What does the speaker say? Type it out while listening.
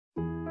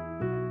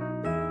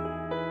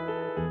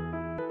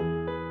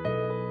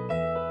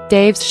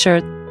Dave's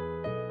shirt.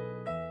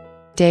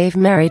 Dave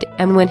married,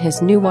 and when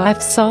his new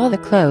wife saw the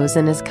clothes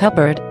in his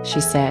cupboard, she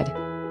said,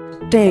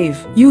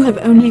 "Dave, you have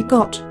only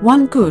got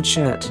one good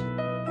shirt.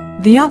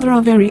 The other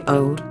are very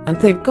old, and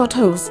they've got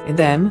holes in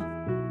them.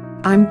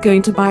 I'm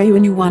going to buy you a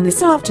new one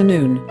this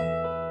afternoon."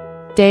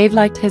 Dave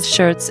liked his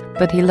shirts,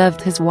 but he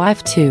loved his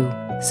wife too,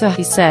 so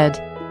he said,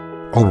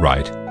 "All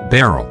right,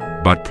 Beryl,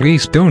 but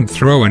please don't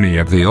throw any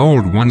of the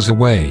old ones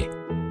away."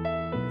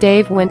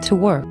 Dave went to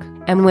work,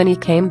 and when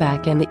he came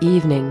back in the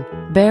evening,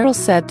 Beryl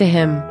said to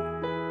him,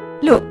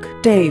 "Look,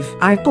 Dave,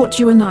 I bought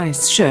you a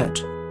nice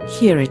shirt.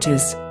 Here it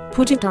is,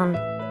 put it on."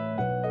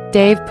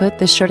 Dave put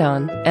the shirt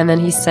on, and then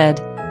he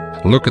said,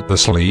 "Look at the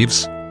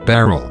sleeves,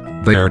 Beryl,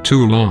 they are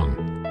too long."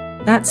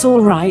 "That's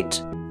all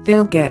right.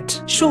 They'll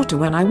get shorter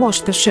when I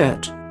wash the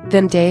shirt."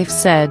 Then Dave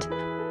said,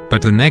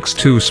 "But the neck's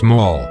too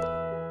small."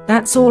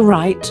 "That's all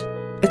right.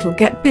 It'll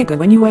get bigger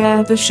when you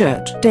wear the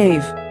shirt,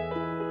 Dave."